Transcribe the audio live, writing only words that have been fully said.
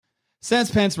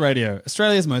Sans Pants Radio,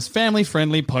 Australia's most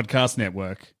family-friendly podcast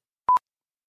network.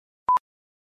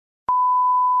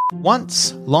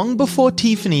 Once, long before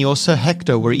Tiffany or Sir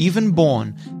Hector were even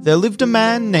born, there lived a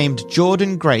man named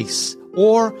Jordan Grace,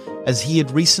 or, as he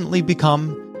had recently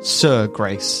become, Sir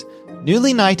Grace.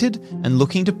 Newly knighted and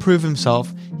looking to prove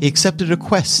himself, he accepted a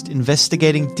quest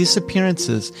investigating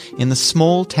disappearances in the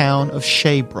small town of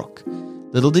Shaybrook.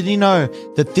 Little did he know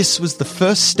that this was the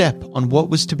first step on what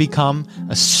was to become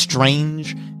a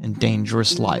strange and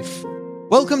dangerous life.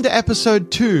 Welcome to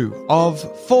episode 2 of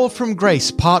Fall from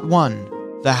Grace Part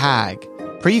 1, The Hag.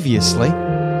 Previously,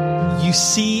 you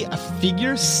see a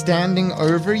figure standing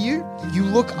over you. You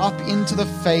look up into the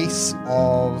face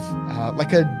of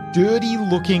like a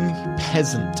dirty-looking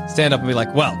peasant. Stand up and be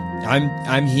like, well,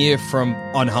 I'm here from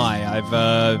on high.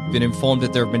 I've been informed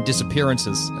that there have been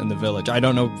disappearances in the village. I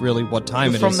don't know really what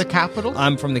time You're it is. from the capital?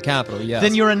 I'm from the capital, yes.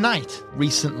 Then you're a knight.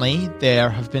 Recently, there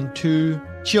have been 2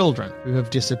 children who have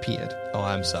disappeared. Oh,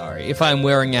 I'm sorry. If I'm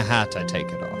wearing a hat, I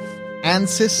take it off.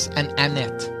 Ansis and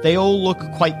Annette. They all look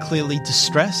quite clearly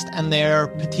distressed, and they're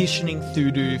petitioning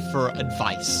Thudu for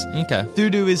advice. Okay.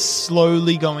 Thudu is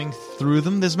slowly going through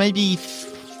them. There's maybe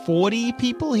 40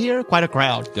 people here, quite a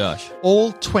crowd. Gosh.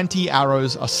 All 20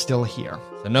 arrows are still here.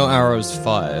 So no arrows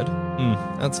fired.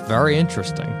 That's very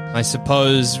interesting. I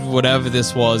suppose whatever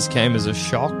this was came as a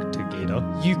shock to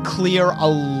Gita. You clear a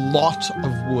lot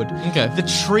of wood. Okay. The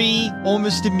tree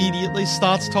almost immediately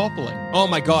starts toppling. Oh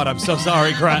my god, I'm so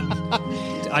sorry, Grattan.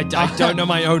 I don't know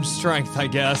my own strength, I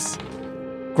guess.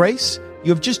 Grace,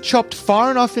 you have just chopped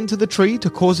far enough into the tree to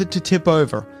cause it to tip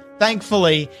over.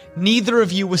 Thankfully, neither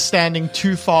of you were standing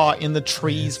too far in the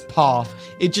tree's path.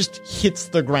 It just hits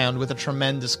the ground with a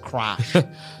tremendous crash.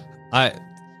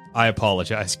 I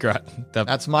apologize, Grattan.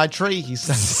 That's my tree, he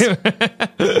says.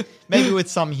 Maybe with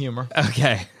some humor.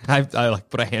 Okay. I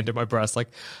like put a hand in my breast like,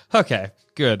 okay,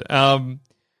 good.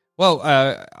 Well,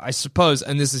 I suppose,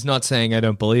 and this is not saying I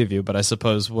don't believe you, but I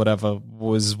suppose whatever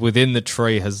was within the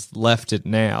tree has left it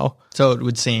now. So it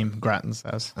would seem, Grattan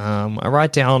says. I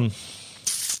write down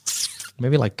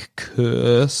maybe like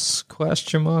curse,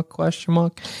 question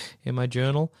mark, in my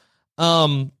journal.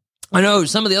 I know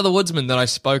some of the other woodsmen that I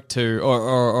spoke to,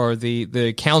 or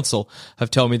the council,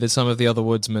 have told me that some of the other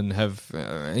woodsmen have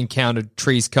encountered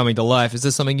trees coming to life. Is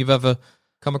this something you've ever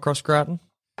come across, Grattan?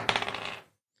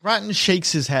 Grattan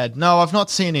shakes his head. No, I've not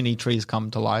seen any trees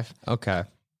come to life. Okay,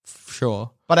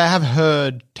 sure. But I have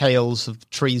heard tales of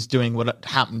trees doing what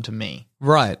happened to me.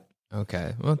 Right.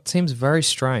 Okay. Well, it seems very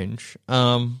strange.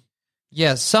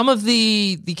 Yeah, some of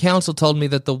the council told me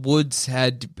that the woods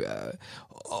had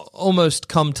almost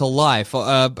come to life.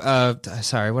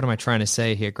 Sorry, what am I trying to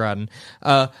say here, Grattan?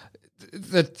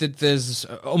 That there's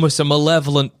almost a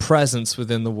malevolent presence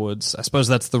within the woods. I suppose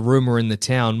that's the rumor in the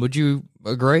town. Would you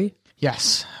agree?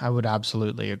 Yes, I would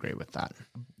absolutely agree with that.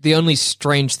 The only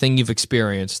strange thing you've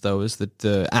experienced, though, is that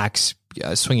the axe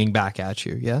swinging back at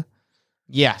you, yeah?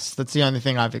 Yes, that's the only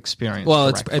thing I've experienced. Well,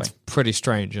 it's pretty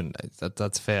strange, and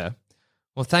that's fair.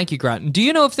 Well, thank you, Grattan. Do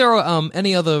you know if there are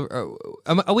any other...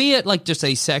 are we at, like, just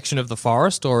a section of the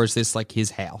forest, or is this, like, his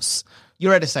house?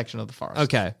 You're at a section of the forest.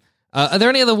 Okay. Are there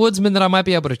any other woodsmen that I might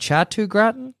be able to chat to,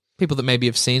 Grattan? People that maybe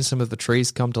have seen some of the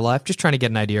trees come to life? Just trying to get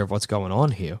an idea of what's going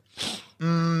on here.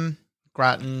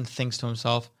 Grattan thinks to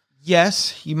himself,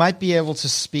 yes, you might be able to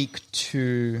speak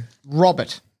to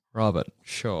Robert. Robert,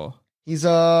 sure. He's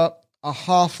a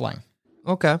halfling.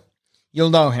 Okay.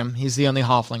 You'll know him. He's the only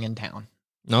halfling in town.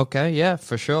 Okay, yeah,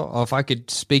 for sure. Or if I could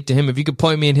speak to him, if you could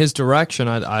point me in his direction,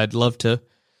 I'd love to.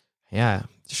 Yeah,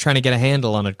 just trying to get a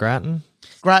handle on it, Grattan.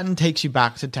 Grattan takes you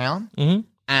back to town,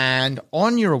 and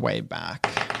on your way back,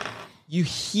 you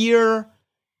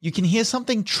can hear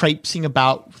something traipsing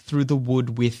about through the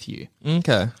wood with you.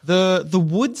 Okay. The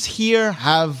woods here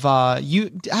have,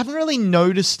 you haven't really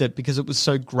noticed it because it was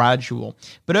so gradual,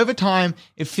 but over time,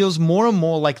 it feels more and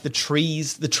more like the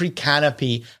tree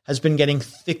canopy has been getting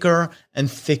thicker and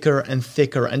thicker and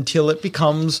thicker until it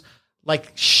becomes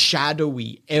like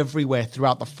shadowy everywhere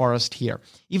throughout the forest here.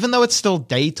 Even though it's still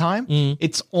daytime,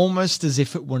 it's almost as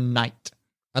if it were night.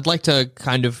 I'd like to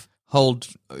kind of hold,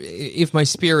 if my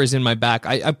spear is in my back,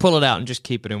 I pull it out and just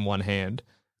keep it in one hand.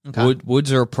 Okay.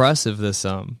 Woods are oppressive this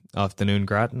afternoon,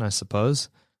 Grattan, I suppose.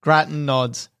 Grattan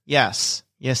nods. Yes,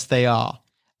 they are.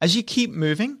 As you keep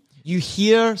moving, you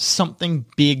hear something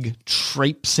big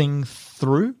traipsing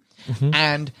through,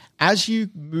 and as you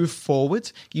move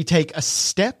forward, you take a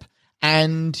step,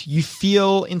 and you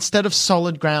feel, instead of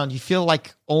solid ground, you feel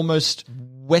like almost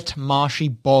wet, marshy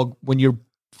bog when your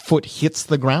foot hits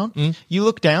the ground, you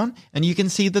look down and you can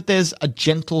see that there's a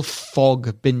gentle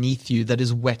fog beneath you that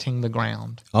is wetting the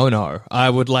ground. Oh no, I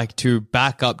would like to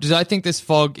back up. Did I think this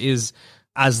fog is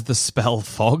as the spell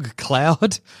fog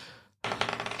cloud?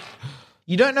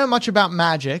 You don't know much about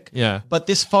magic, Yeah. but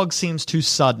this fog seems too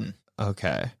sudden.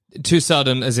 Okay. Too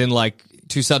sudden as in like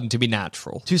too sudden to be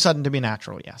natural. Too sudden to be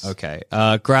natural, yes. Okay.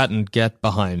 Grattan, get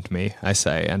behind me, I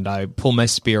say, and I pull my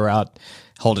spear out,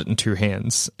 hold it in two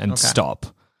hands, and stop.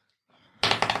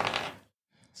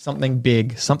 Something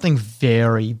big, something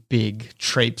very big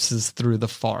traipses through the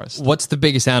forest. What's the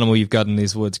biggest animal you've got in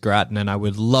these woods, Grattan? And I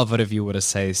would love it if you were to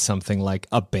say something like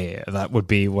a bear. That would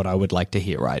be what I would like to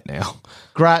hear right now.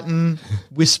 Grattan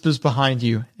whispers behind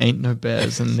you, ain't no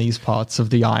bears in these parts of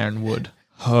the Ironwood.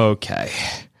 Okay.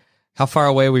 How far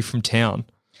away are we from town?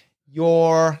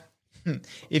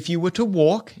 If you were to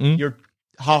walk, you're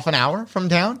half an hour from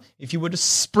town. If you were to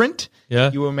sprint,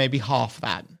 you were maybe half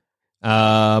that.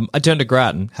 I turn to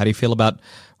Grattan. How do you feel about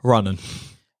running?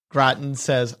 Grattan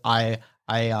says, I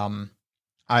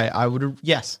would,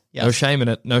 yes. No shame in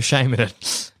it. No shame in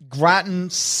it.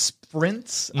 Grattan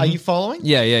sprints. Are you following?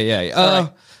 Yeah.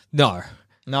 Alright. No.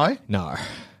 No?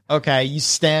 Okay, you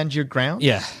stand your ground?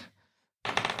 Yeah.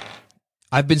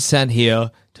 I've been sent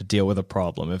here to deal with a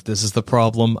problem. If this is the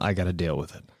problem, I got to deal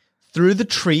with it. Through the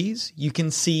trees, you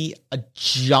can see a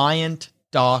giant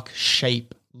dark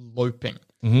shape loping.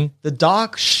 The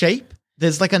dark shape,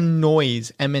 there's like a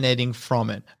noise emanating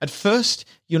from it. At first,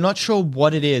 you're not sure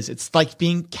what it is. It's like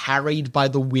being carried by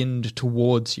the wind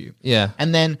towards you. Yeah.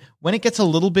 And then when it gets a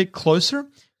little bit closer,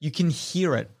 you can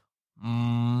hear it.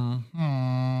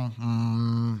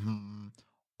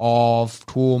 Off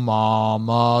to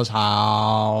Mama's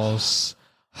house.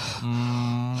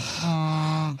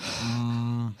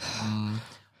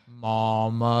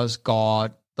 Mama's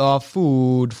got the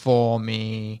food for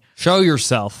me. Show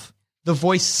yourself. The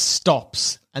voice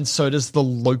stops, and so does the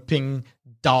loping,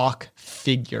 dark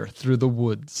figure through the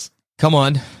woods. Come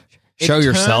on. Show It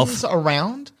yourself. turns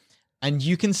around, and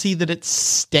you can see that it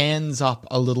stands up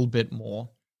a little bit more.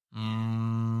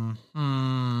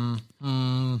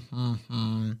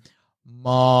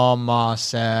 Mama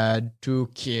said to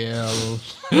kill.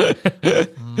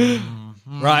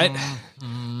 Right.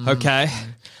 Okay.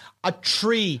 A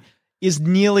tree is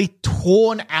nearly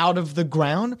torn out of the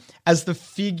ground as the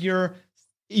figure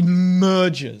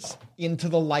emerges into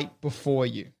the light before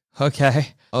you.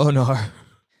 Okay. Oh no.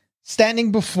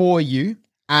 Standing before you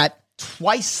at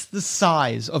twice the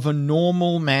size of a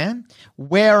normal man,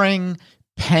 wearing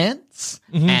pants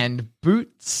and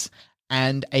boots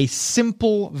and a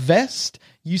simple vest,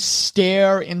 you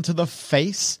stare into the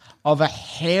face of a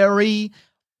hairy,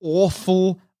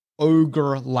 awful,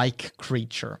 ogre-like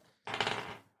creature.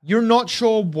 You're not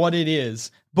sure what it is,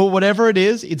 but whatever it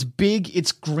is, it's big,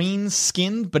 it's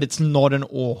green-skinned, but it's not an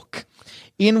orc.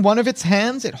 In one of its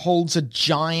hands, it holds a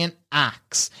giant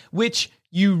axe, which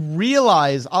you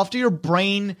realize after your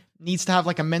brain needs to have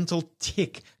like a mental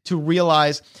tick to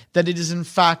realize that it is in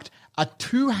fact a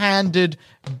two-handed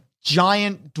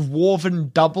giant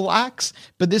dwarven double axe,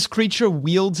 but this creature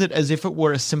wields it as if it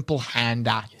were a simple hand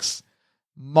axe.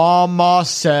 Mama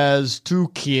says to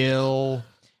kill.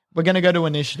 We're going to go to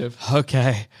initiative.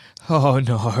 Okay. Oh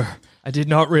no. I did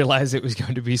not realize it was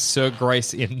going to be Sir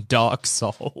Grace in Dark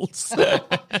Souls. I'm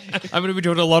going to be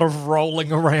doing a lot of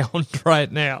rolling around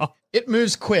right now. It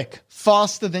moves quick,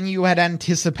 faster than you had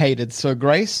anticipated, Sir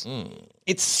Grace.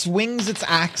 It swings its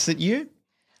axe at you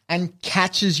and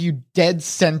catches you dead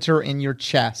center in your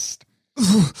chest.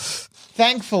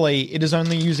 Thankfully, it is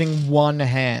only using one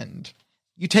hand.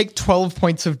 You take 12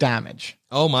 points of damage.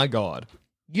 Oh my god.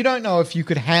 You don't know if you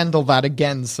could handle that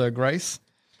again, Sir Grace.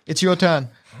 It's your turn.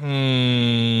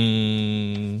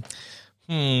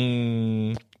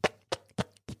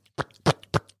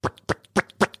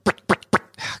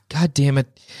 God damn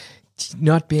it.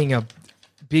 Not being a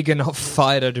big enough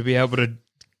fighter to be able to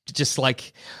just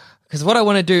like... Because what I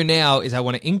want to do now is I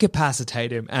want to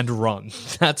incapacitate him and run.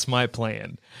 That's my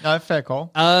plan. No, fair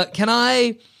call. Can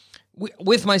I...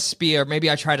 With my spear, maybe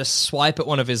I try to swipe at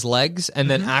one of his legs and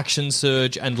then action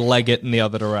surge and leg it in the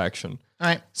other direction. All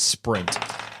right. Sprint.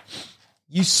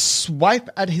 You swipe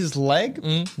at his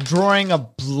leg, drawing a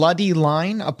bloody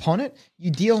line upon it. You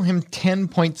deal him 10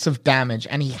 points of damage,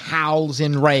 and he howls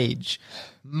in rage.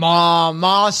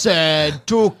 Mama said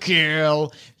to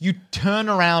kill. You turn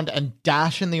around and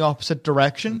dash in the opposite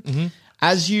direction.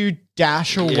 As you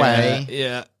dash away,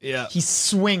 Yeah. he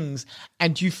swings,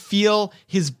 and you feel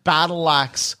his battle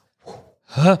axe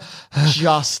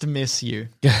just miss you.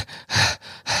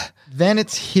 Then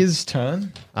it's his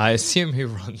turn. I assume he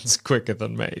runs quicker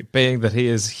than me, being that he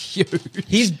is huge.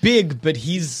 He's big, but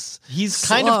he's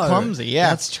kind Slow. of clumsy. Yeah,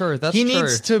 That's true. He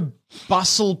needs to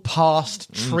bustle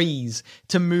past trees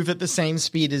to move at the same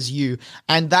speed as you,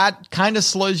 and that kind of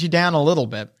slows you down a little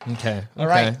bit. Okay. All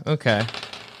right.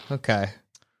 Okay.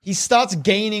 He starts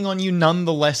gaining on you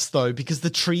nonetheless, though, because the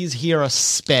trees here are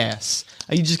sparse.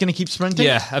 Are you just going to keep sprinting?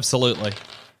 Yeah, absolutely.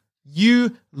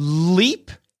 You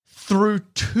leap through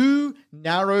two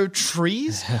narrow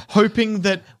trees, hoping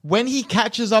that when he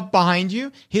catches up behind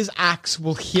you, his axe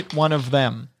will hit one of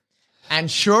them. And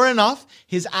sure enough,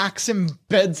 his axe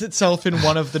embeds itself in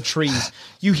one of the trees.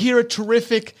 You hear a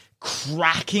terrific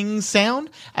cracking sound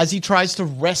as he tries to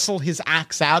wrestle his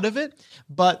axe out of it,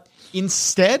 but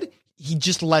instead, he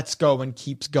just lets go and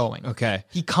keeps going. Okay.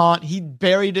 He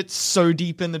buried it so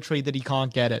deep in the tree that he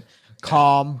can't get it.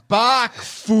 Come back,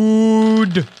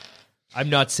 food! I'm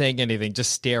not saying anything,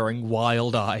 just staring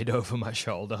wild-eyed over my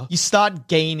shoulder. You start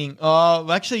gaining.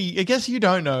 Actually, I guess you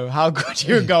don't know how good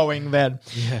you're going then.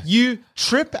 Yeah. You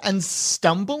trip and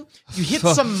stumble. You hit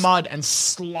some mud and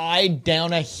slide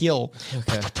down a hill.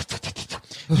 Okay.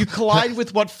 You collide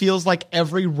with what feels like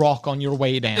every rock on your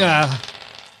way down.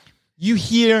 You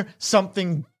hear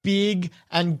something big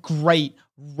and great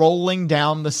rolling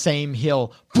down the same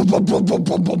hill.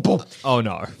 Oh,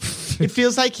 no. It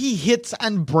feels like he hits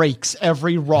and breaks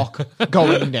every rock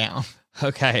going down.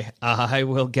 Okay, I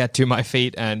will get to my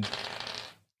feet and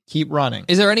keep running.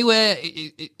 Is there anywhere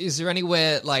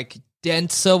like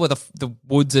denser where the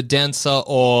woods are denser,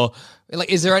 or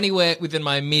like is there anywhere within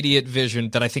my immediate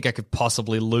vision that I think I could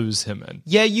possibly lose him in?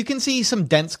 Yeah, you can see some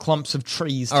dense clumps of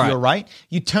trees to All right. your right.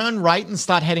 You turn right and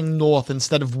start heading north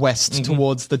instead of west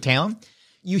towards the town.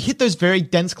 You hit those very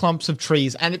dense clumps of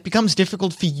trees, and it becomes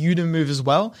difficult for you to move as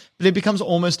well, but it becomes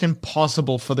almost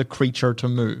impossible for the creature to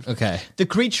move. Okay. The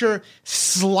creature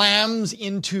slams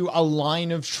into a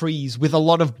line of trees with a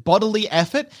lot of bodily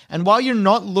effort, and while you're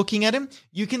not looking at him,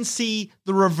 you can see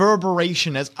the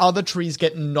reverberation as other trees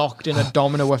get knocked in a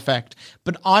domino effect.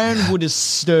 But ironwood is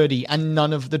sturdy, and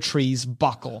none of the trees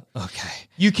buckle. Okay.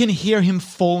 You can hear him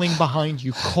falling behind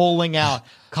you, calling out,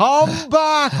 "Come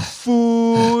back,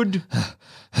 food!"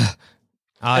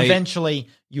 Eventually,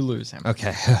 you lose him.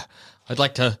 Okay. I'd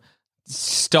like to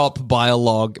stop by a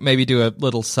log, maybe do a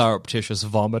little surreptitious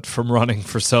vomit from running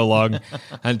for so long,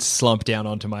 and slump down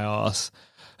onto my ass.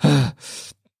 I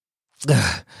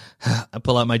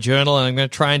pull out my journal, and I'm going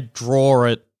to try and draw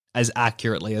it as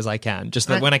accurately as I can, just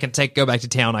that when I can go back to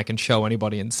town, I can show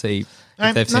anybody and see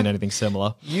if they've seen anything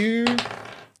similar. You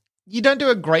don't do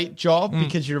a great job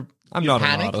because I'm you're not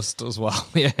panicked. an artist as well.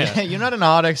 Yeah. You're not an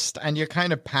artist, and you're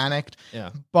kind of panicked. Yeah.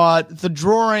 But the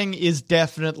drawing is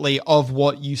definitely of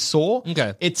what you saw.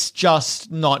 Okay. It's just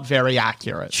not very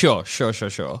accurate. Sure.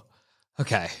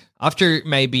 Okay. After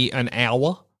maybe an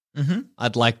hour,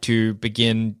 I'd like to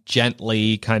begin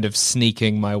gently kind of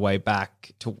sneaking my way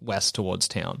back to west towards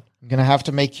town. I'm going to have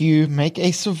to make you make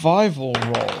a survival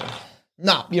roll.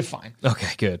 No, you're fine.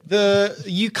 Okay, good.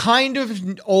 You kind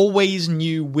of always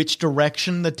knew which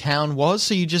direction the town was,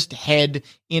 so you just head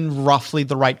in roughly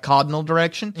the right cardinal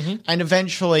direction, and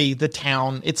eventually the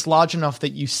town, it's large enough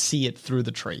that you see it through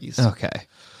the trees. Okay.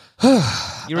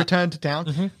 You return to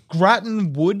town.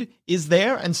 Grattan Wood is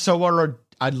there, and so are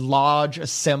a large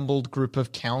assembled group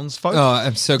of townsfolk. Oh,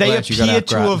 I'm so glad you got out,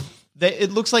 Grattan.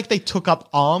 It looks like they took up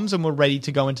arms and were ready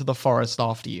to go into the forest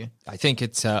after you. I think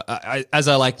it's as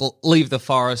I leave the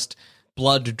forest,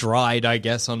 blood dried, I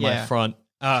guess, on my front.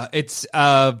 It's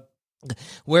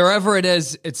wherever it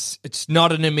is, it's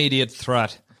not an immediate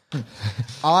threat.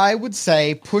 I would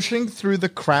say pushing through the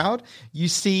crowd, you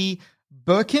see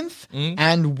Birkinth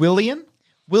and William.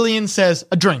 William says,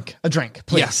 "A drink,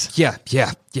 please." Yes.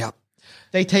 Yeah.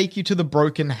 They take you to the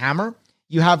Broken Hammer.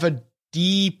 You have a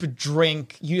deep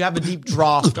drink. You have a deep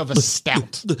draft of a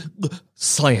stout.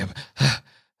 Slam.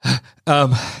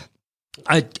 I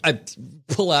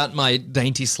pull out my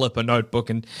dainty slipper notebook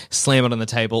and slam it on the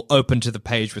table, open to the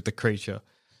page with the creature.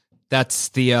 That's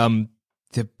the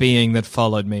being that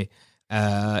followed me.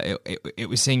 It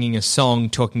was singing a song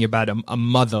talking about a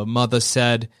mother. Mother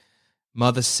said,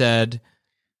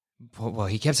 well,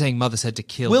 he kept saying mother said to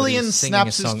kill. William but he was snaps singing a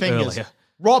his song fingers. earlier.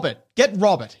 Get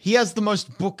Robert. He has the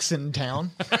most books in town.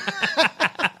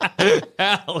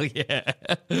 Hell yeah.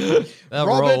 That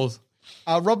Robert, rolls.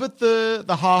 Robert the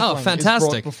halfling is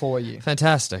fantastic. brought before you.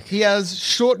 Fantastic. He has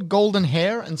short golden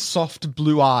hair and soft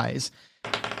blue eyes.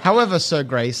 However, Sir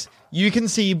Grace, you can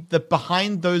see that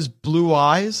behind those blue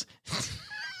eyes,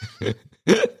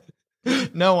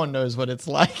 No one knows what it's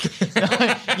like.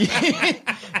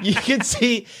 you can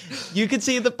see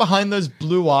that behind those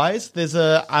blue eyes, there's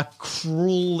a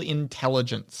cruel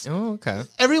intelligence. Oh, okay.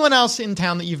 Everyone else in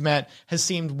town that you've met has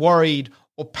seemed worried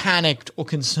or panicked or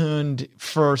concerned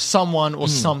for someone or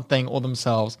something or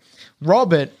themselves.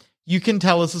 Robert, you can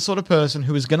tell, is the sort of person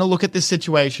who is going to look at this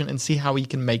situation and see how he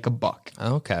can make a buck.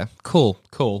 Okay. Cool.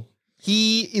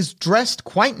 He is dressed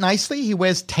quite nicely. He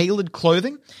wears tailored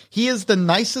clothing. He is the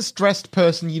nicest dressed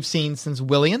person you've seen since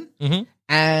William. Mm-hmm.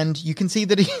 And you can see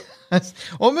that he has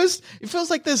almost, it feels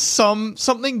like there's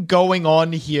something going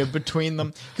on here between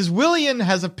them. Because William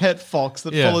has a pet fox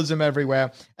that follows him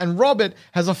everywhere. And Robert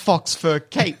has a fox fur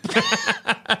cape.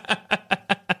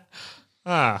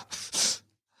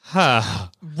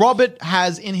 Robert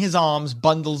has in his arms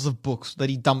bundles of books that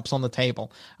he dumps on the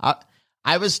table.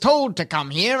 I was told to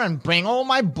come here and bring all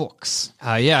my books.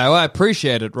 Well, I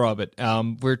appreciate it, Robert.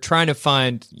 We're trying to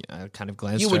find, kind of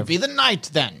glanced You would over. be the knight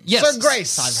then. Yes. Sir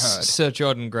Grace, I've heard. Sir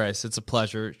Jordan Grace, it's a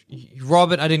pleasure.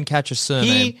 Robert, I didn't catch your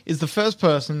surname. He is the first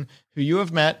person who you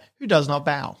have met who does not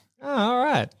bow. Oh, all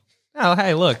right. Oh,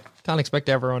 hey, look. Can't expect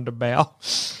everyone to bow.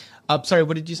 Sorry,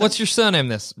 what did you say? What's your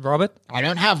surname, Robert? I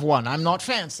don't have one. I'm not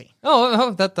fancy.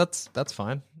 That's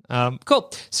fine.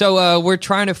 Cool. So we're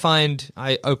trying to find.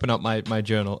 I open up my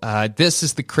journal. This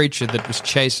is the creature that was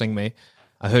chasing me.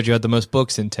 I heard you had the most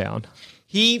books in town.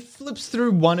 He flips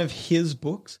through one of his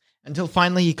books until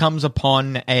finally he comes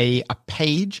upon a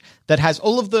page that has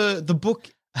all of the book.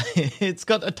 It's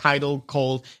got a title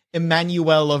called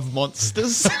Emmanuel of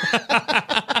Monsters.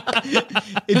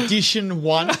 Edition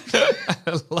 1.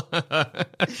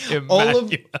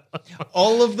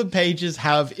 All of the pages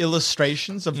have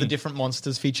illustrations of the different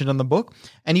monsters featured in the book,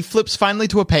 and he flips finally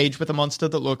to a page with a monster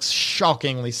that looks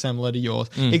shockingly similar to yours,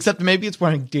 except maybe it's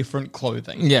wearing different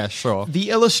clothing. Yeah, sure. The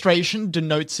illustration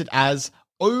denotes it as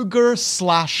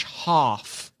ogre/half.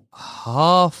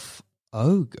 Half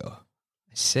ogre.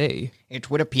 I see. It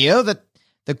would appear that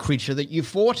the creature that you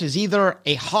fought is either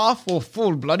a half or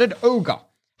full-blooded ogre.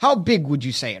 How big would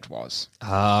you say it was?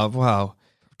 Wow.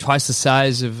 Twice the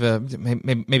size of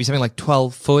maybe something like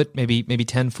 12 foot, maybe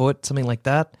 10 foot, something like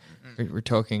that. We're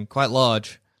talking quite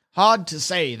large. Hard to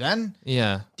say, then.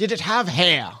 Yeah. Did it have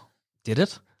hair? Did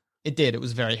it? It did. It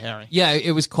was very hairy. Yeah,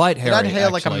 it was quite hairy. It had hair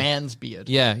actually. like a man's beard.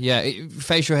 Yeah.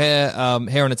 Facial hair,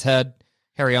 hair on its head,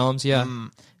 hairy arms, yeah.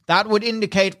 That would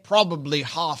indicate probably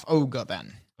half ogre,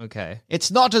 then. Okay. It's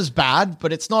not as bad,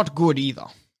 but it's not good either.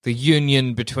 The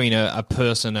union between a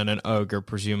person and an ogre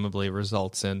presumably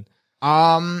results in...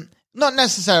 Not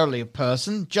necessarily a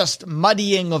person, just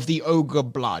muddying of the ogre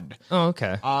blood. Oh,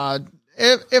 okay.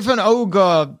 If an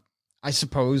ogre, I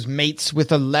suppose, mates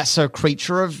with a lesser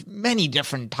creature of many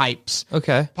different types,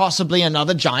 Okay. possibly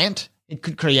another giant, it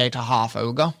could create a half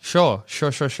ogre. Sure.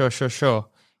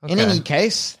 Okay. In any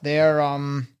case, they're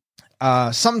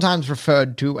sometimes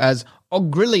referred to as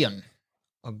ogrillion.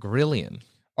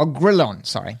 Ogrillon,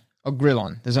 sorry.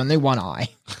 Ogrillon. There's only one eye.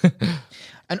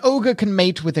 An ogre can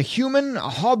mate with a human, a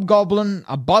hobgoblin,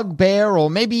 a bugbear, or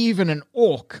maybe even an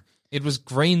orc. It was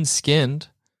green-skinned.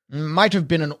 Might have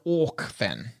been an orc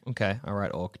then. Okay, I'll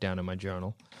write orc down in my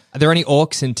journal. Are there any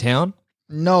orcs in town?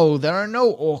 No, there are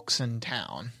no orcs in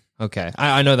town. Okay,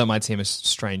 I know that might seem a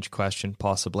strange question,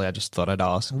 possibly. I just thought I'd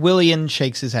ask. William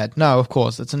shakes his head. No, of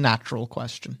course, it's a natural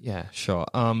question. Yeah, sure.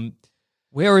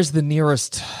 Where is the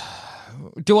nearest...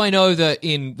 Do I know that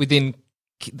within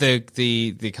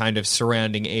the kind of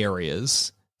surrounding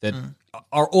areas that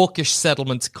are orcish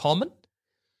settlements common?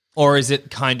 Or is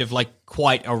it kind of like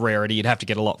quite a rarity? You'd have to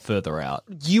get a lot further out.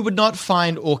 You would not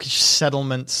find orcish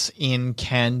settlements in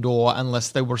Kandor unless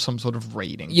they were some sort of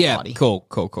raiding party. Cool.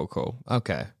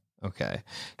 Okay.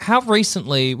 How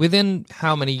recently, within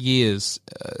how many years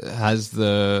has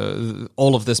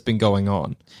all of this been going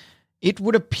on? It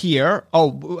would appear...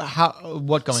 what going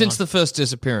on? Since the first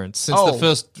disappearance, since the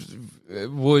first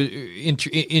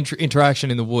interaction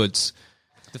in the woods.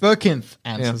 Birkinth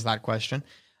answers that question.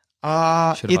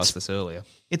 Should have asked this earlier.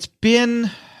 It's been...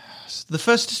 The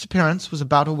first disappearance was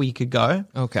about a week ago.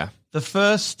 Okay. The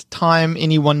first time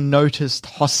anyone noticed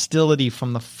hostility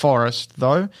from the forest,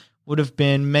 though, would have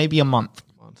been maybe a month.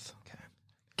 Okay.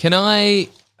 Can I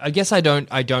guess I don't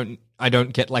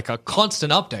get like a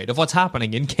constant update of what's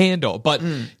happening in Kandor, but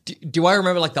do I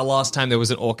remember like the last time there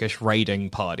was an orcish raiding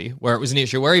party where it was an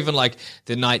issue, where even like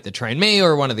the knight that trained me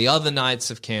or one of the other knights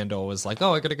of Kandor was like,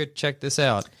 oh, I gotta go check this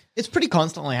out. It's pretty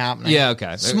constantly happening. Yeah,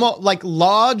 okay. Small, like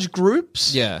large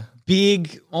groups. Yeah.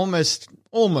 Big, almost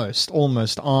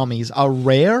armies are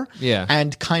rare. Yeah.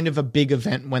 And kind of a big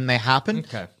event when they happen.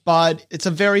 Okay. But it's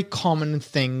a very common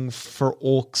thing for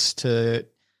orcs to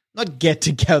not get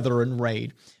together and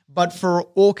raid, but for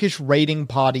orcish raiding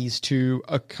parties to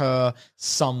occur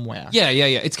somewhere. Yeah.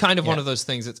 It's kind of one of those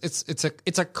things.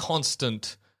 It's a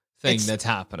constant thing that's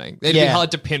happening. It'd be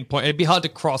hard to pinpoint. It'd be hard to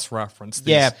cross-reference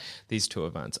these two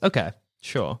events. Okay,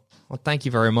 sure. Well, thank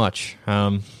you very much.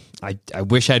 I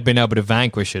wish I'd been able to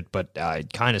vanquish it, but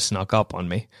it kind of snuck up on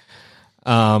me.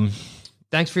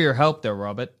 Thanks for your help there,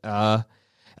 Robert.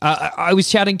 I was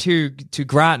chatting to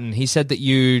Grattan. He said that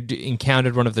you'd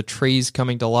encountered one of the trees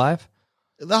coming to life.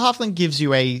 The halfling gives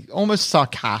you a almost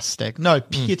sarcastic,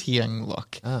 pitying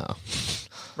look. Oh.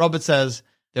 Robert says,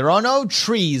 there are no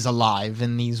trees alive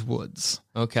in these woods.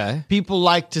 Okay. People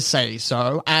like to say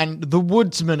so, and the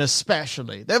woodsmen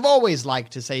especially. They've always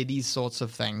liked to say these sorts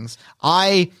of things.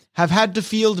 I have had to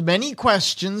field many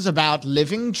questions about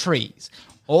living trees.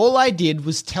 All I did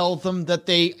was tell them that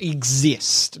they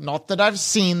exist, not that I've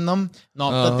seen them,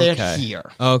 not that they're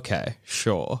here. Okay,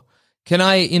 sure. Can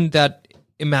I, in that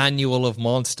Emmanuel of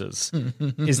Monsters,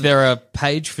 is there a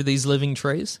page for these living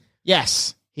trees?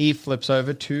 Yes. He flips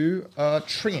over to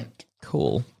Treant.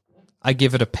 Cool. I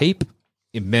give it a peep.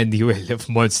 Emmanuel of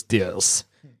Monsters.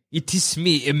 It is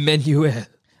me, Emmanuel.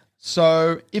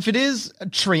 So, if it is a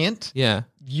Treant,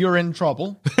 you're in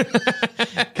trouble.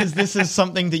 Because this is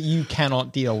something that you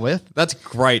cannot deal with. That's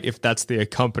great if that's the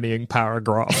accompanying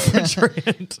paragraph for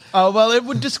Treant. Well, it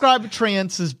would describe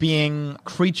Treants as being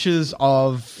creatures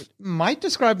of... Might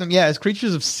describe them, as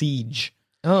creatures of siege.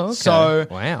 Oh, okay. So,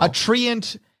 wow. A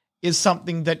Treant is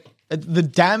something that... The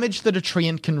damage that a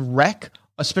Treant can wreak,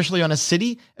 especially on a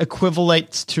city,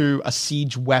 equivalates to a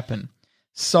siege weapon.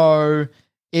 So...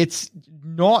 It's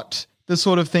not the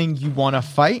sort of thing you want to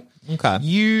fight. Okay.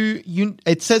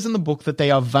 It says in the book that they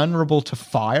are vulnerable to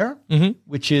fire,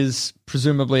 which is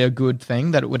presumably a good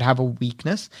thing, that it would have a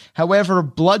weakness. However, a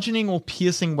bludgeoning or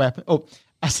piercing weapon,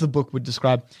 as the book would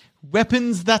describe,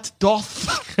 weapons that doth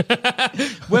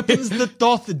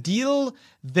deal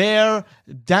their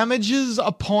damages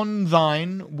upon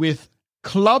thine with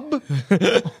club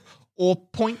or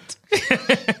point.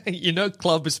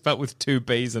 Club is spelled with 2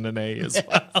 B's and an A as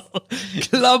well.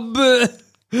 Club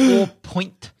or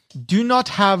point do not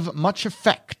have much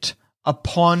effect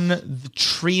upon the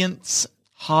treant's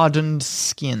hardened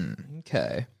skin.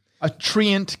 Okay. A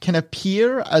treant can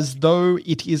appear as though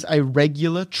it is a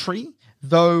regular tree,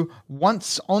 though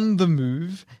once on the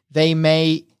move, they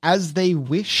may, as they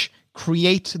wish,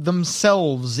 create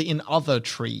themselves in other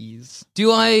trees.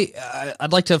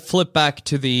 I'd like to flip back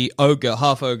to the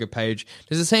half ogre page.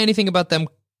 Does it say anything about them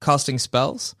casting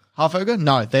spells? Half ogre?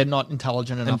 No, they're not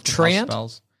intelligent enough to cast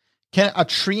spells. A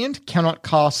treant cannot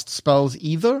cast spells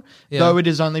either, though it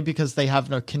is only because they have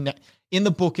no connect. In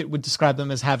the book, it would describe them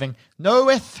as having no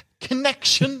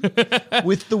connection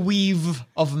with the weave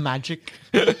of magic.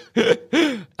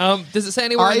 Does it say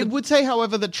anywhere? I would say,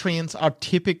 however, that treants are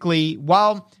typically,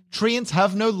 while treants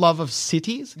have no love of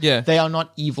cities, they are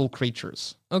not evil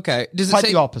creatures. Okay. Does it Quite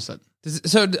say the opposite.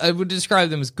 So I would describe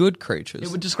them as good creatures.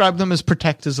 It would describe them as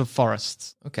protectors of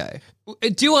forests. Okay.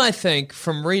 Do I think,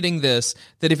 from reading this,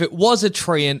 that if it was a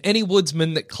treant, any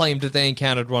woodsman that claimed that they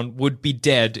encountered one would be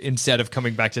dead instead of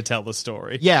coming back to tell the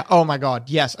story? Yeah. Oh my God.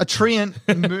 Yes. A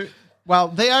treant... Well,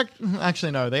 they are...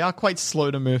 Actually, no. They are quite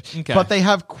slow to move. Okay. But they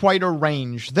have quite a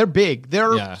range. They're big.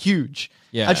 They're huge.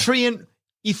 Yeah. A treant...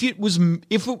 If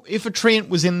a treant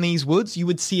was in these woods, you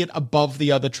would see it above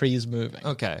the other trees moving.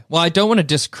 Okay. Well, I don't want to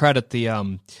discredit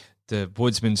the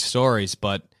woodsman's stories,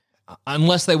 but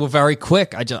unless they were very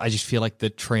quick, I just feel like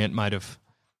the treant might have.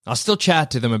 I'll still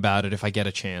chat to them about it if I get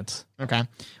a chance. Okay.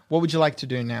 What would you like to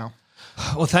do now?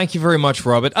 Well, thank you very much,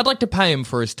 Robert. I'd like to pay him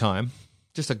for his time.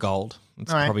 Just a gold.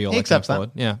 That's probably all I can afford.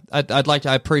 Yeah.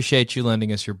 I appreciate you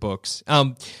lending us your books.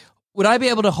 Would I be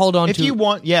able to hold on if to you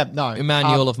want? Yeah. No.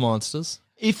 Emmanuel of Monsters?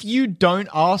 If you don't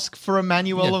ask for a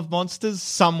Manual of Monsters,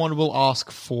 someone will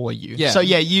ask for you. Yeah. So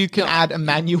you can add a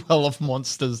Manual of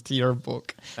Monsters to your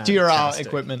book, to your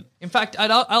equipment. In fact,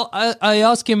 I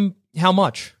ask him how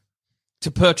much to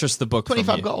purchase the book.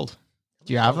 25 gold.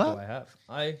 Do you have that? Do I have?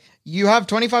 You have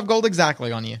 25 gold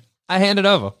exactly on you. I hand it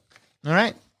over. All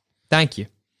right. Thank you.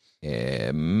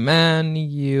 Emmanuel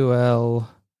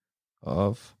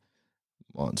of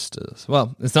Monsters.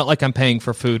 Well, it's not like I'm paying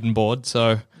for food and board,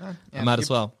 so I might as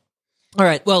well. All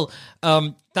right. Well,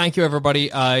 thank you,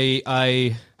 everybody.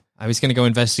 I was going to go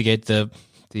investigate the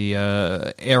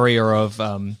area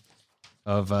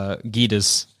of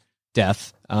Gita's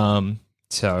death.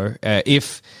 So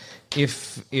if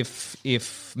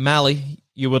Mally,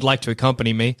 you would like to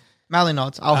accompany me. Mally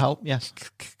nods. I'll help. Yes.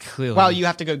 Clearly. Well, you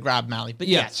have to go grab Mally, but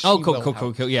yes.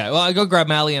 Cool. Yeah. Well, I go grab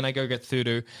Mally and I go get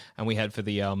Thudu, and we head for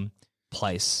the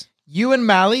place. You and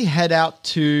Mally head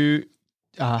out.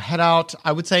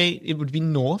 I would say it would be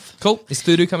north. Cool. Is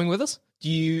Thudu coming with us? Do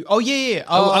you? Oh yeah.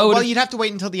 Well, you'd have to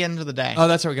wait until the end of the day. Oh,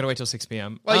 that's right. We're going to wait till 6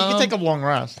 p.m. Well, you can take a long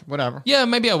rest. Whatever. Yeah,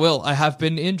 maybe I will. I have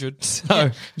been injured.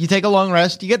 So You take a long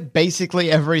rest. You get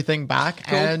basically everything back,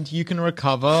 Cool. and you can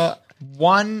recover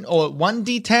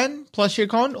 1d10 plus your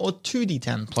con, or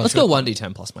 2d10 plus. let's your go con.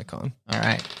 1d10 plus my con. All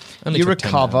right. Only You took 10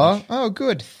 recover. Oh,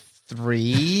 good.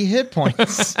 3 hit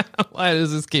points. Why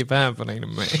does this keep happening to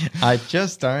me? I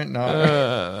just don't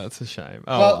know. That's a shame.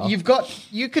 Oh, Well,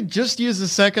 you could just use a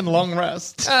second long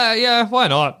rest. yeah, why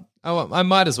not? I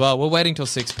might as well. We're waiting till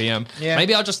 6 p.m. Yeah.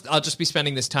 Maybe I'll just be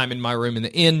spending this time in my room in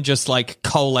the inn, just like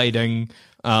collating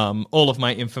all of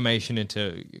my information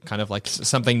into kind of like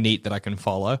something neat that I can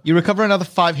follow. You recover another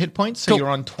 5 hit points, so Cool. you're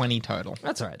on 20 total.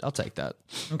 That's all right. I'll take that.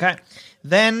 Okay.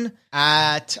 Then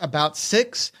at about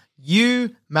 6,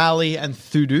 you, Mally, and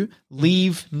Thudu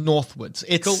leave northwards.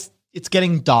 It's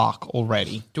getting dark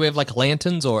already. Do we have like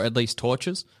lanterns or at least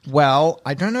torches? Well,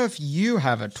 I don't know if you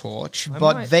have a torch,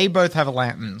 but might. they both have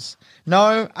lanterns.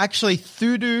 No, actually,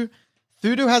 Thudu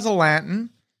has a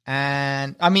lantern,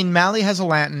 and I mean Mally has a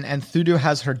lantern, and Thudu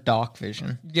has her dark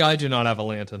vision. Yeah, I do not have a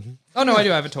lantern. Oh no, I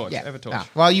do have a torch. I have a torch. Yeah.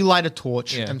 Well, you light a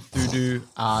torch, Yeah. and Thudu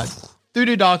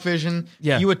dark vision.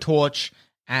 Yeah. You a torch,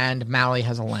 and Mally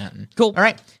has a lantern. Cool. All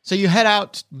right. So you head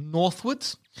out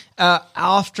northwards.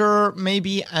 After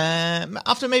maybe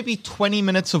 20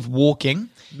 minutes of walking,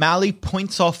 Mally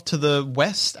points off to the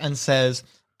west and says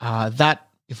that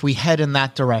if we head in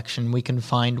that direction, we can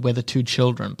find where the 2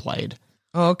 children played.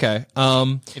 Oh, okay.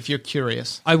 If you're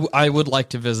curious. I would like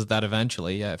to visit that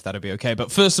eventually, yeah, if that'd be okay. But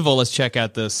first of all, let's check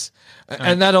out this.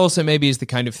 And that also maybe is the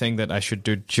kind of thing that I should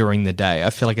do during the day. I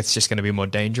feel like it's just going to be more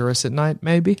dangerous at night,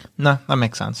 maybe. No, that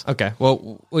makes sense. Okay,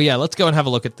 well, yeah, let's go and have a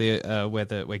look at the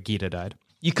where Gita died.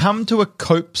 You come to a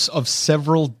copse of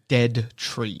several dead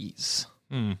trees.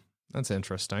 That's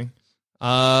interesting.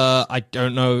 I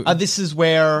don't know. This is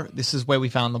where we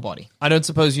found the body. I don't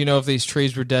suppose you know if these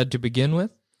trees were dead to begin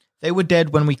with? They were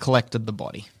dead when we collected the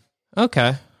body.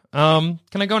 Okay. Can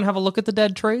I go and have a look at the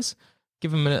dead trees?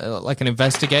 Give them an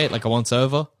investigate, like a once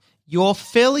over? You're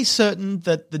fairly certain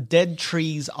that the dead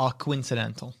trees are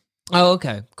coincidental. Oh,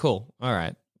 okay. Cool. All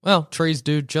right. Well, trees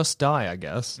do just die, I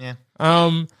guess. Yeah.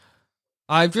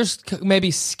 I've just maybe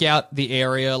scout the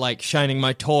area, like shining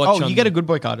my torch. Oh, you get a good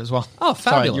boy card as well. Oh,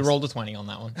 fabulous. Sorry, you rolled a 20 on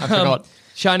that one. I forgot.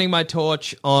 Shining my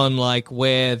torch on like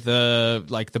where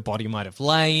the body might have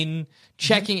lain,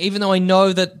 checking, even though I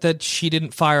know that she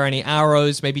didn't fire any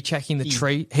arrows, maybe checking the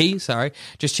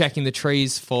just checking the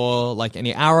trees for like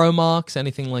any arrow marks,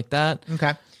 anything like that.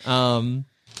 Okay.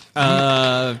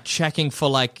 Checking for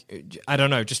like, I don't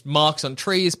know, just marks on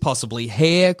trees, possibly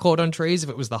hair caught on trees if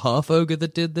it was the half ogre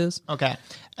that did this. Okay.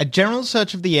 A general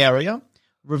search of the area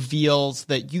reveals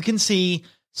that you can see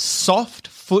soft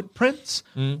footprints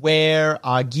where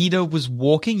Gita was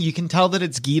walking. You can tell that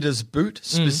it's Gita's boot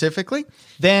specifically.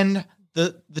 Then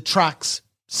the tracks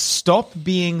stop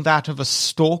being that of a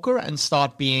stalker and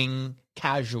start being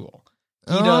casual.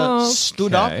 Gita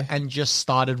stood up and just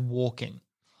started walking.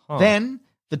 Then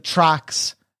the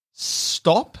tracks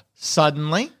stop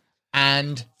suddenly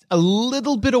and a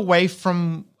little bit away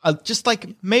from just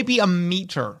like maybe a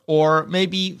meter or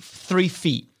maybe 3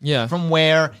 feet from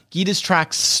where Gita's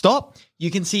tracks stop,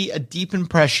 you can see a deep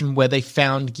impression where they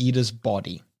found Gita's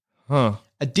body.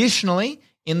 Additionally,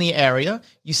 in the area,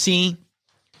 you see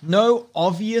no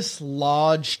obvious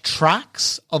large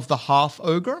tracks of the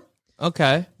half-ogre.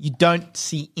 Okay. You don't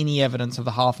see any evidence of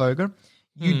the half-ogre.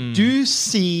 You do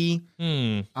see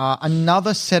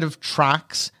another set of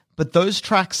tracks, but those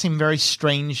tracks seem very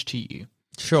strange to you.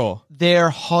 Sure. They're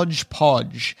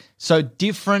hodgepodge, so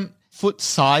different foot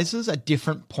sizes at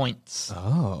different points.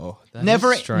 Oh,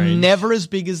 that's strange. Never as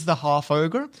big as the half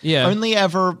ogre. Yeah. Only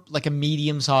ever like a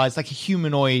medium size, like a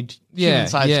human-sized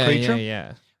creature.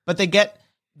 Yeah. But they get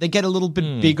a little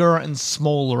bit bigger and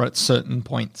smaller at certain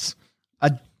points.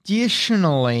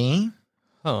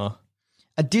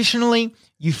 Additionally,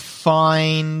 you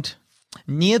find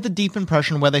near the deep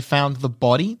impression where they found the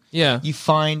body, you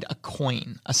find a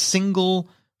coin, a single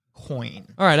coin.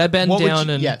 All right, I bend down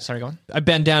and go on. I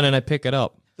bend down and I pick it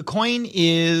up. The coin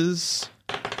it's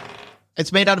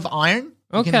made out of iron.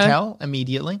 You can tell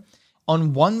immediately.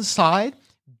 On one side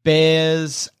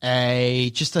bears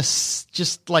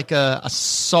just like a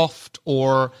soft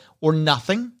or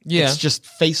nothing. Yeah. It's just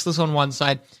faceless on one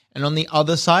side, and on the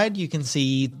other side you can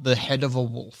see the head of a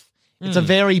wolf. It's a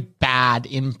very bad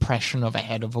impression of a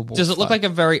head of a wolf. Does it look like a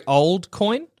very old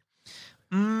coin?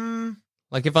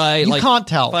 Like if I You can't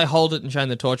tell. if I hold it and shine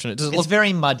the torch on it, does it It's look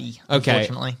very muddy, okay?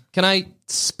 unfortunately. Can I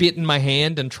spit in my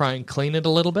hand and try and clean it a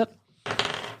little bit?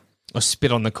 Or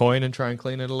spit on the coin and try and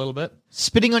clean it a little bit?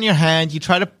 Spitting on your hand, you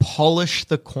try to polish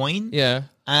the coin. Yeah.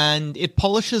 And it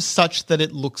polishes such that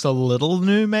it looks a little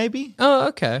new, maybe. Oh,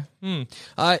 okay.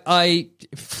 I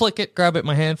flick it, grab it in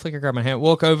my hand, grab my hand,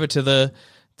 walk over to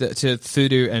to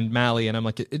Thudu and Mally, and I'm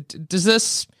like,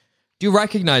 do you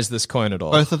recognize this coin at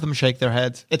all? Both of them shake their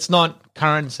heads. It's not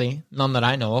currency, none that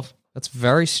I know of. That's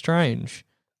very strange.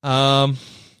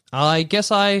 I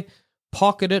guess I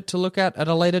pocket it to look at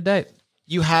a later date.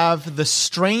 You have the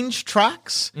strange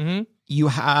tracks. Mm-hmm. You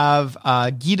have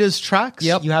Gita's tracks.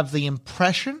 Yep. You have the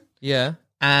impression. Yeah.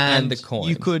 And the coin.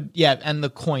 You could, and the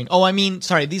coin. Oh, I mean,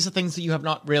 sorry, these are things that you have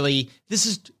not really. This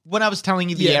is when I was telling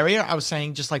you the area, I was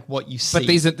saying just like what you see.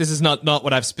 But this is not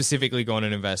what I've specifically gone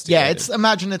and investigated. Yeah,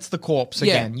 imagine it's the corpse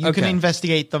again. You can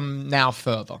investigate them now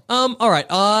further. All right,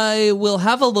 I will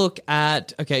have a look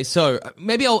at. Okay, so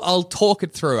maybe I'll talk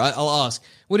it through. I'll ask.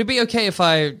 Would it be okay if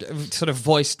I sort of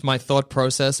voiced my thought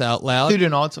process out loud? Thudu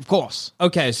nods, of course.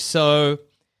 Okay, so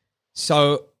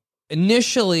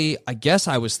initially, I guess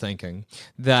I was thinking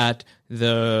that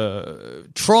the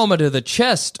trauma to the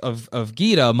chest of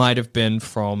Gita might have been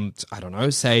from, I don't know,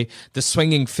 say, the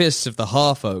swinging fists of the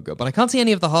half-ogre. But I can't see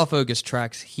any of the half-ogre's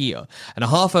tracks here. And a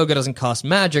half-ogre doesn't cast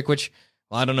magic, which,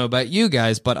 well, I don't know about you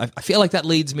guys, but I feel like that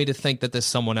leads me to think that there's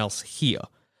someone else here.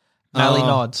 Mally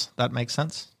nods. That makes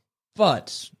sense.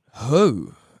 But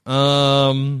who?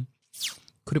 Could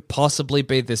it possibly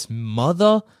be this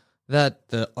mother that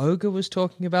the ogre was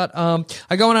talking about?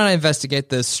 I go on and I investigate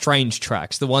the strange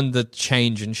tracks, the one that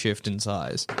change and shift in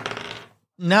size.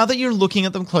 Now that you're looking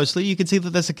at them closely, you can see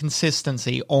that there's a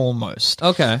consistency almost.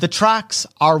 Okay. The tracks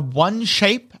are one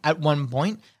shape at one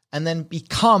point and then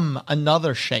become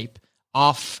another shape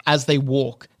off as they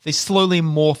walk. They slowly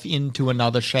morph into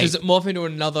another shape. Does it morph into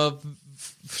another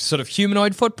sort of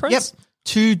humanoid footprints? Yep.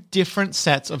 Two different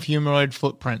sets of humanoid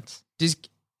footprints.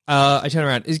 I turn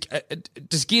around.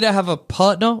 Does Gita have a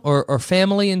partner or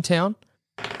family in town?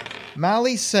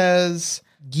 Mally says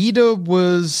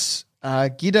Gita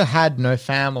had no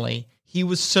family. He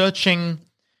was searching.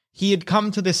 He had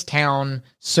come to this town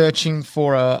searching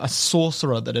for a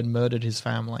sorcerer that had murdered his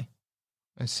family.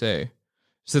 I see.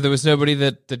 So there was nobody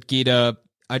that Gita,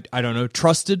 I don't know,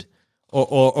 trusted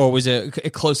or was a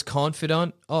close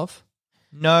confidant of?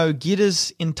 No,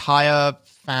 Gita's entire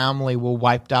family were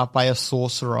wiped out by a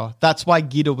sorcerer. That's why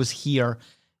Gita was here.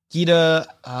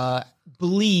 Gita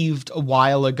believed a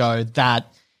while ago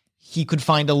that he could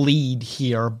find a lead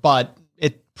here, but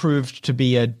it proved to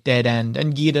be a dead end.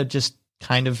 And Gita just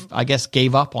kind of, I guess,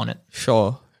 gave up on it.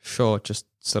 Sure. Just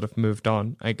sort of moved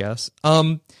on, I guess.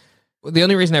 The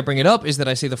only reason I bring it up is that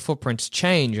I see the footprints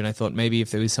change, and I thought maybe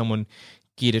if there was someone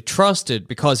Gita trusted,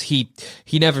 because he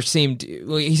never seemed,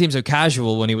 well, he seemed so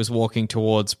casual when he was walking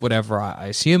towards whatever I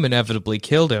assume inevitably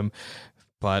killed him,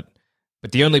 but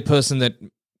the only person that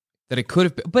it could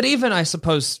have been, but even I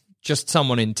suppose just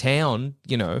someone in town,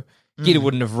 you know, Gita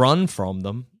wouldn't have run from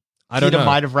them. I don't know. Gita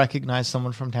might have recognized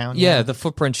someone from town. Yeah, the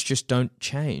footprints just don't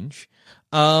change.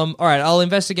 All right, I'll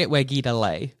investigate where Gita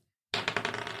lay.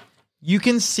 You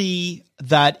can see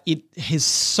that it has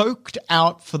soaked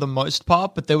out for the most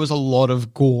part, but there was a lot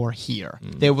of gore here.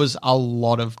 There was a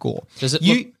lot of gore. Does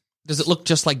it look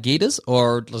just like Gita's,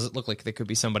 or does it look like there could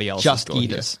be somebody else? Just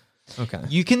Gita's. Okay.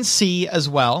 You can see as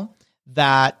well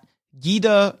that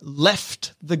Gita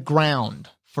left the ground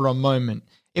for a moment.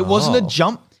 It wasn't a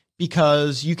jump,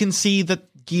 because you can see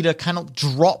that Gita kind of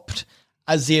dropped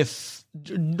as if...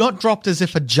 Not dropped as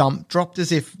if a jump, dropped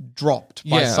as if dropped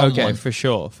by someone. Okay, for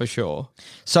sure.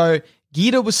 So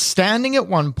Gita was standing at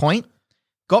one point,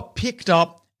 got picked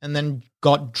up, and then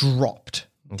got dropped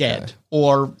dead,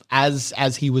 or as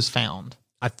he was found.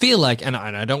 I feel like, and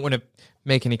I don't want to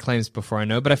make any claims before I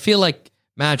know, but I feel like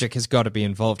magic has got to be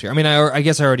involved here. I mean, I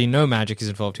guess I already know magic is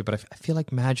involved here, but I feel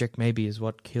like magic maybe is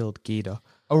what killed Gita.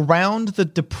 Around the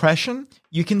depression,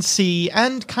 you can see,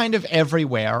 and kind of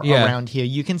everywhere around here,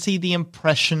 you can see the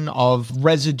impression of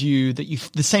residue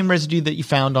the same residue that you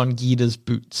found on Gita's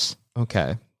boots.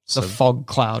 Okay. The fog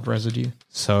cloud residue.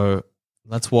 So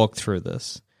let's walk through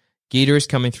this. Gita is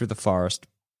coming through the forest,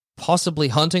 possibly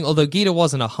hunting, although Gita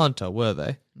wasn't a hunter, were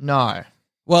they? No.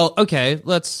 Well, okay,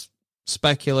 let's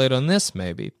speculate on this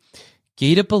maybe.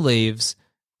 Gita believes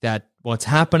that what's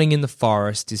happening in the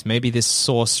forest is maybe this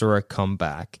sorcerer come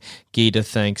back. Gita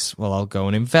thinks, well, I'll go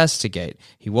and investigate.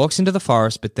 He walks into the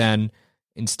forest, but then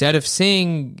instead of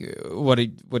seeing what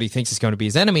he thinks is going to be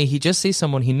his enemy, he just sees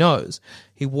someone he knows.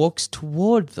 He walks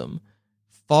toward them.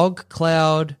 Fog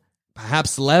cloud,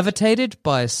 perhaps levitated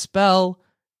by a spell,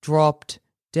 dropped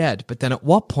dead. But then at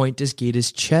what point does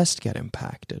Gita's chest get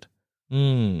impacted?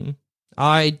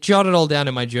 I jotted all down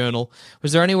in my journal.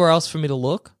 Was there anywhere else for me to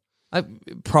look? I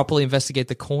properly investigate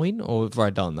the coin, or have I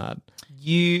done that?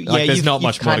 There's not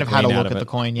much kind more of to had a glean out look of at it. the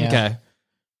coin, yeah.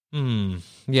 Okay.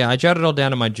 Yeah, I jotted all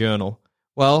down in my journal.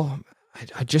 Well,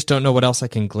 I just don't know what else I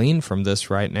can glean from this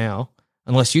right now,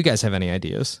 unless you guys have any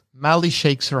ideas. Mally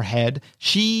shakes her head.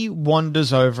 She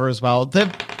wanders over as well.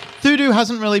 Thudu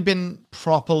hasn't really been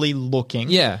properly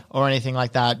looking or anything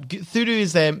like that. Thudu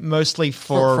is there mostly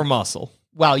for muscle.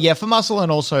 Well, yeah, for muscle, and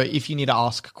also if you need to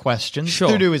ask questions. Sure.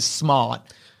 Thudu is smart,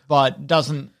 but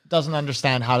doesn't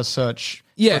understand how to search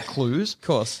for clues. Of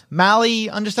course. Mally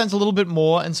understands a little bit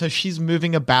more, and so she's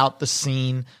moving about the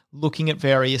scene, looking at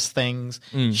various things.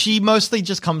 She mostly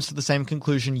just comes to the same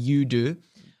conclusion you do.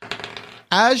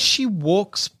 As she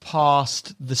walks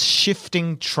past the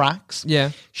shifting tracks,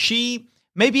 she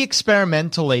maybe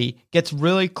experimentally gets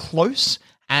really close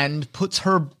and puts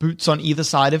her boots on either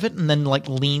side of it and then like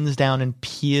leans down and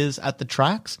peers at the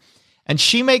tracks. And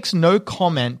she makes no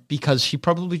comment because she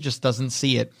probably just doesn't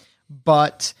see it.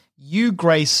 But you,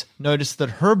 Grace, notice that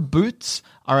her boots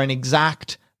are an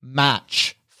exact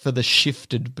match for the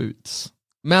shifted boots.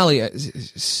 Mally,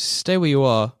 stay where you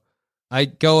are. I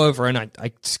go over and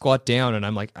I squat down and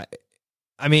I'm like,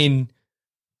 I mean,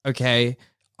 okay,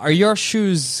 are your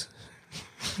shoes...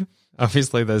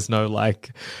 Obviously, there's no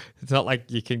it's not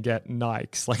like you can get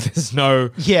Nikes. Like there's no,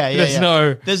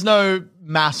 there's no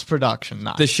mass production.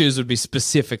 No. The shoes would be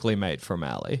specifically made for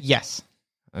Mally. Yes.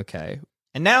 Okay.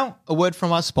 And now a word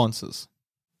from our sponsors.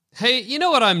 Hey, you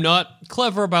know what I'm not?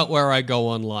 Clever about where I go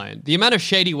online. The amount of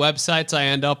shady websites I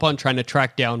end up on trying to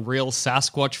track down real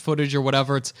Sasquatch footage or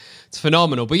whatever, it's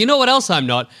phenomenal. But you know what else I'm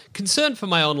not? Concerned for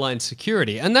my online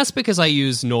security, and that's because I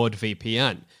use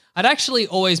NordVPN. I'd actually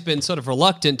always been sort of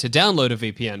reluctant to download a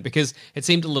VPN because it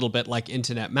seemed a little bit like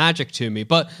internet magic to me.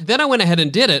 But then I went ahead and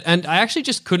did it, and I actually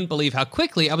just couldn't believe how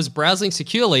quickly I was browsing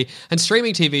securely and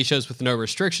streaming TV shows with no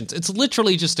restrictions. It's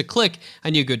literally just a click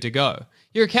and you're good to go.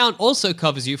 Your account also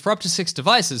covers you for up to 6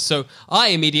 devices, so I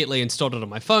immediately installed it on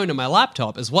my phone and my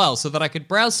laptop as well so that I could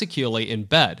browse securely in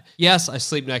bed. Yes, I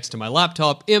sleep next to my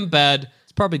laptop in bed.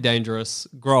 It's probably dangerous.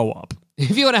 Grow up.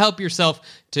 If you want to help yourself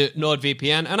to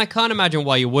NordVPN, and I can't imagine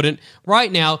why you wouldn't,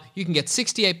 right now you can get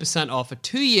 68% off a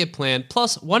 2-year plan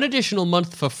plus 1 additional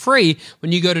month for free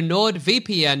when you go to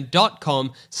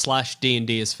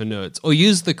nordvpn.com/D&D is for nerds, or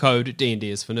use the code D&D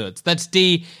is for nerds. That's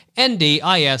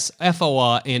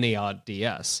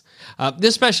DNDISFORNERDS.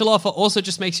 This special offer also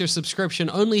just makes your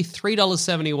subscription only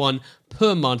 $3.71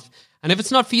 per month, and if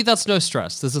it's not for you, that's no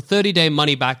stress. There's a 30-day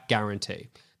money-back guarantee.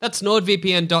 That's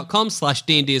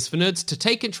nordvpn.com/D&D is for nerds to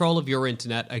take control of your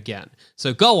internet again.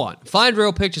 So go on, find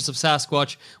real pictures of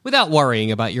Sasquatch without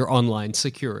worrying about your online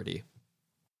security.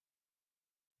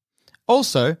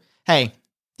 Also, hey,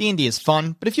 D&D is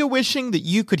fun, but if you're wishing that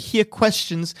you could hear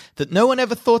questions that no one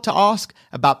ever thought to ask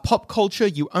about pop culture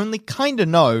you only kinda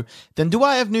know, then do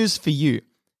I have news for you.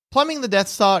 Plumbing the Death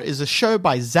Star is a show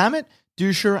by Zamet,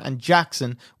 Dusher, and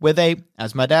Jackson, where they,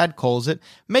 as my dad calls it,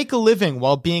 make a living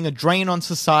while being a drain on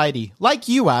society, like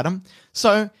you, Adam.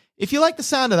 So, if you like the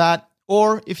sound of that,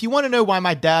 or if you want to know why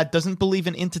my dad doesn't believe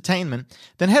in entertainment,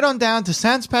 then head on down to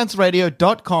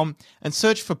sanspantsradio.com and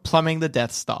search for Plumbing the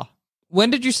Death Star.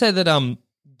 When did you say that,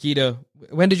 Gita,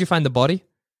 when did you find the body?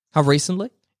 How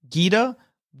recently? Gita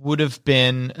would have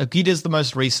been... Gita's the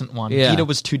most recent one. Yeah. Gita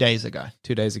was 2 days ago.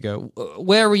 2 days ago.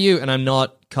 Where were you? And I'm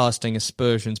not casting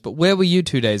aspersions, but where were you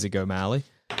 2 days ago, Mally?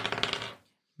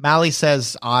 Mally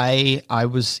says, I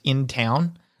was in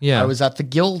town. Yeah. I was at the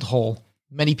guild hall.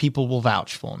 Many people will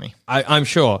vouch for me. I'm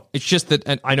sure. It's just that,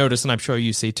 and I noticed, and I'm sure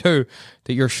you see too,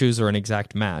 that your shoes are an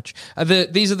exact match.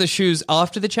 These are the shoes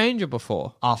after the change or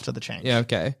before? After the change. Yeah,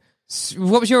 okay.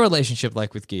 What was your relationship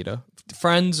like with Gita?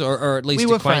 Friends or at least we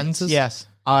were acquaintances? friends, yes.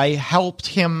 I helped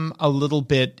him a little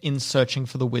bit in searching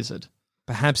for the wizard.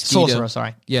 Perhaps Gita... Sorcerer,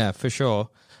 sorry. Yeah, for sure.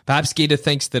 Perhaps Gita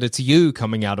thinks that it's you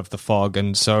coming out of the fog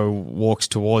and so walks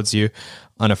towards you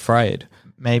unafraid.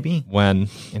 Maybe. When,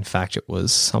 in fact, it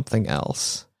was something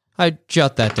else. I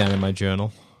jot that down in my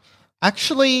journal.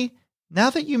 Actually, now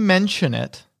that you mention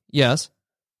it... Yes?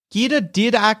 Gita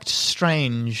did act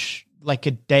strange like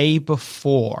a day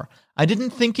before. I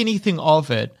didn't think anything of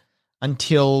it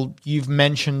until you've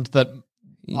mentioned that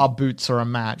our boots are a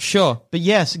match. Sure. But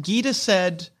yes, Gita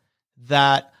said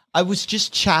that I was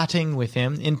just chatting with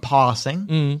him in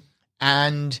passing,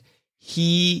 and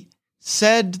he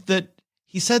said that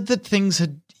he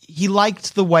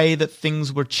liked the way that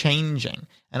things were changing.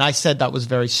 And I said that was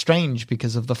very strange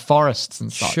because of the forests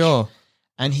and such. Sure.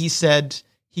 And he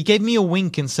gave me a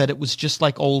wink and said it was just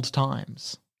like old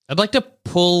times. I'd like to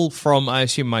pull from, I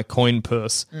assume, my coin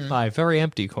purse, my very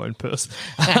empty coin purse,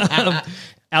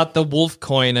 out the wolf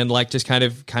coin and like just kind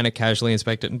of casually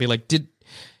inspect it and be like, did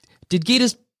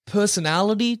Gita's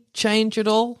personality change at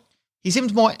all? He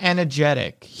seemed more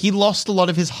energetic. He lost a lot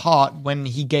of his heart when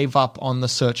he gave up on the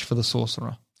search for the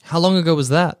sorcerer. How long ago was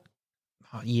that?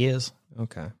 Years.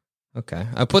 Okay.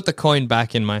 I put the coin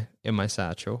back in my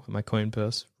satchel, in my coin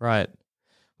purse. Right.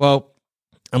 Well,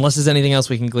 unless there's anything else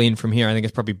we can glean from here, I think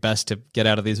it's probably best to get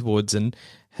out of these woods and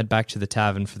head back to the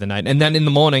tavern for the night. And then in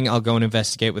the morning, I'll go and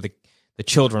investigate where the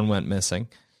children went missing.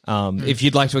 If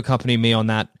you'd like to accompany me on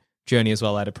that journey as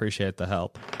well, I'd appreciate the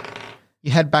help.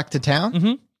 You head back to town?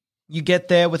 Mm-hmm. You get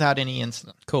there without any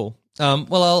incident. Cool.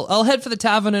 Well, I'll head for the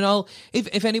tavern, and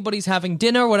if anybody's having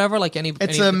dinner or whatever, like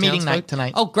it's a meeting night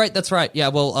tonight. Oh, great, that's right. Yeah,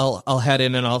 well, I'll head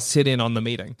in and I'll sit in on the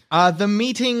meeting.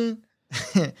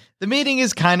 The meeting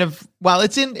is kind of, well,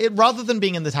 rather than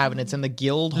being in the tavern, it's in the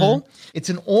guild hall. It's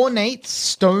an ornate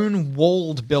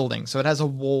stone-walled building, so it has a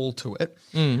wall to it.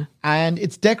 And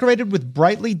it's decorated with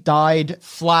brightly dyed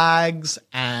flags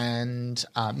and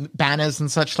banners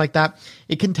and such like that.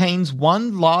 It contains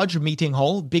one large meeting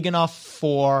hall, big enough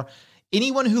for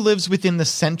anyone who lives within the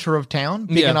center of town,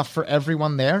 big enough for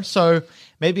everyone there. So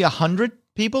maybe 100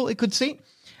 people it could seat.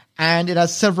 And it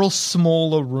has several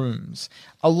smaller rooms.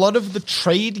 A lot of the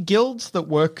trade guilds that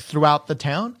work throughout the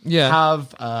town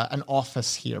have an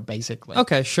office here, basically.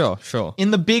 Okay, sure.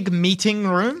 In the big meeting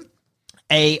room,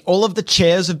 all of the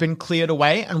chairs have been cleared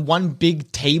away, and one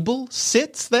big table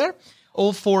sits there.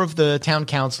 All 4 of the town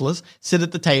councillors sit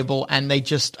at the table, and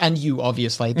and you,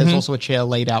 obviously. There's also a chair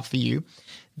laid out for you.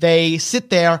 They sit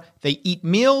there, they eat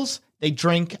meals, they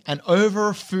drink, and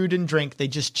over food and drink, they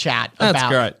just chat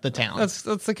about the town. That's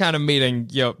the kind of meeting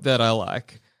that I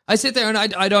like. I sit there and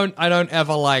I don't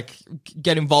ever like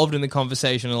get involved in the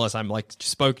conversation unless I'm like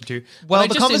spoken to. Well,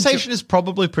 the conversation is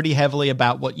probably pretty heavily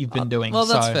about what you've been doing. Well,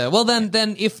 that's fair. Well,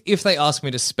 then if they ask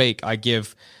me to speak, I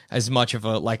give as much of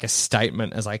a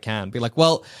statement as I can. Be like,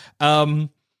 well,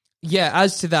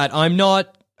 as to that,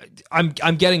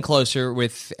 I'm getting closer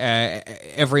with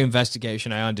every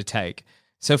investigation I undertake.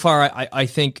 So far, I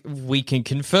think we can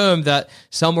confirm that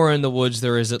somewhere in the woods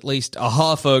there is at least a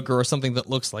half-ogre or something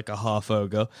that looks like a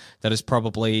half-ogre that is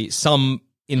probably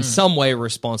in some way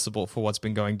responsible for what's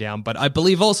been going down. But I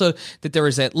believe also that there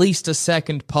is at least a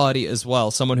second party as well,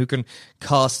 someone who can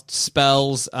cast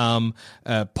spells,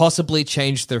 possibly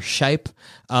change their shape.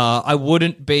 I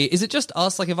wouldn't be... Is it just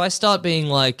us? Like, if I start being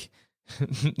like...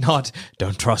 not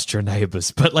don't trust your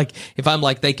neighbors, but like if I'm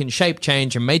like they can shape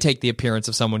change and may take the appearance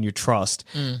of someone you trust,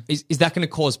 is that going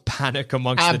to cause panic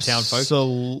amongst the town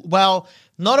folk? Well,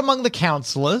 not among the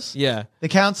councillors. Yeah. The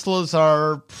councillors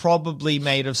are probably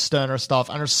made of sterner stuff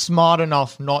and are smart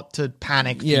enough not to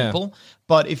panic people.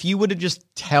 But if you were to just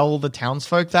tell the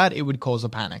townsfolk that, it would cause a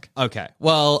panic. Okay.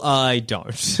 Well, I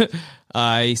don't.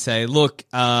 I say, look,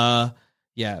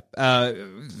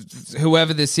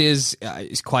 whoever this is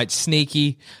quite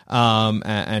sneaky,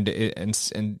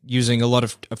 and using a lot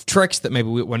of tricks that maybe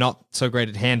we're not so great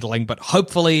at handling. But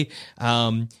hopefully,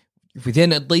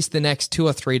 within at least the next 2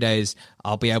 or 3 days,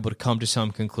 I'll be able to come to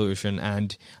some conclusion,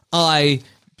 and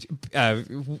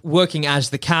working as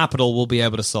the capital, will be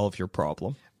able to solve your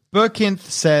problem. Burkinth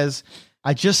says,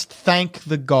 "I just thank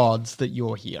the gods that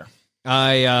you're here."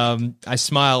 I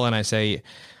smile and I say,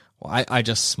 well, I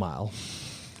just smile.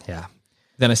 Yeah.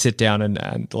 Then I sit down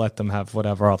and let them have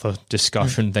whatever other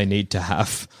discussion they need to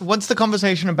have. Once the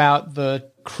conversation about the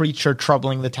creature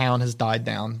troubling the town has died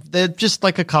down, there just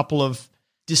like a couple of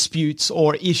disputes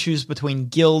or issues between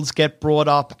guilds get brought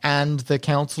up, and the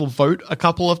council vote a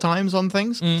couple of times on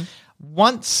things.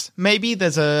 Once maybe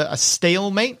there's a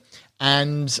stalemate,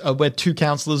 and where 2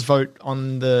 councillors vote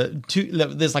on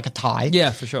there's like a tie.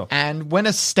 Yeah, for sure. And when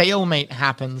a stalemate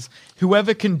happens,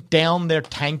 whoever can down their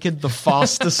tankard the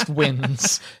fastest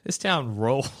wins. This town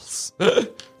rolls.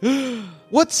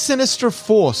 What sinister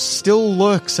force still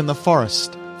lurks in the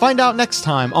forest? Find out next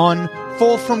time on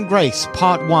Fall from Grace,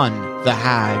 Part 1, The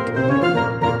Hag.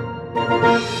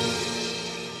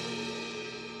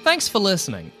 Thanks for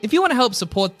listening. If you want to help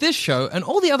support this show and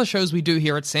all the other shows we do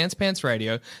here at Sans Pants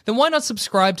Radio, then why not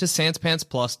subscribe to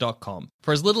SansPantsPlus.com?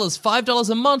 For as little as $5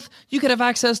 a month, you could have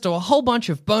access to a whole bunch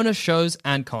of bonus shows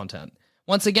and content.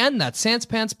 Once again, that's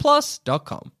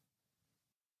SansPantsPlus.com.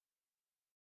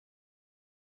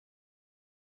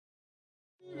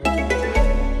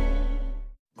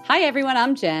 Hi everyone,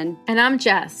 I'm Jen. And I'm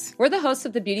Jess. We're the hosts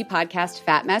of the beauty podcast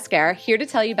Fat Mascara, here to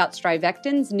tell you about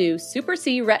Strivectin's new Super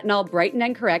C Retinol Brighten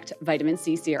and Correct Vitamin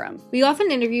C Serum. We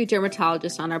often interview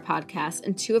dermatologists on our podcast,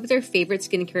 and two of their favorite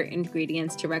skincare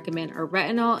ingredients to recommend are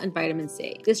retinol and vitamin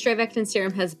C. This Strivectin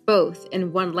serum has both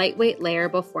in one lightweight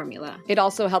layerable formula. It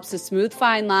also helps to smooth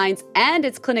fine lines, and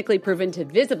it's clinically proven to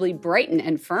visibly brighten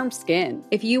and firm skin.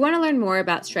 If you want to learn more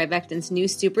about Strivectin's new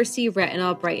Super C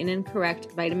Retinol Brighten and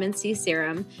Correct Vitamin C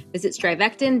Serum, visit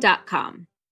strivectin.com.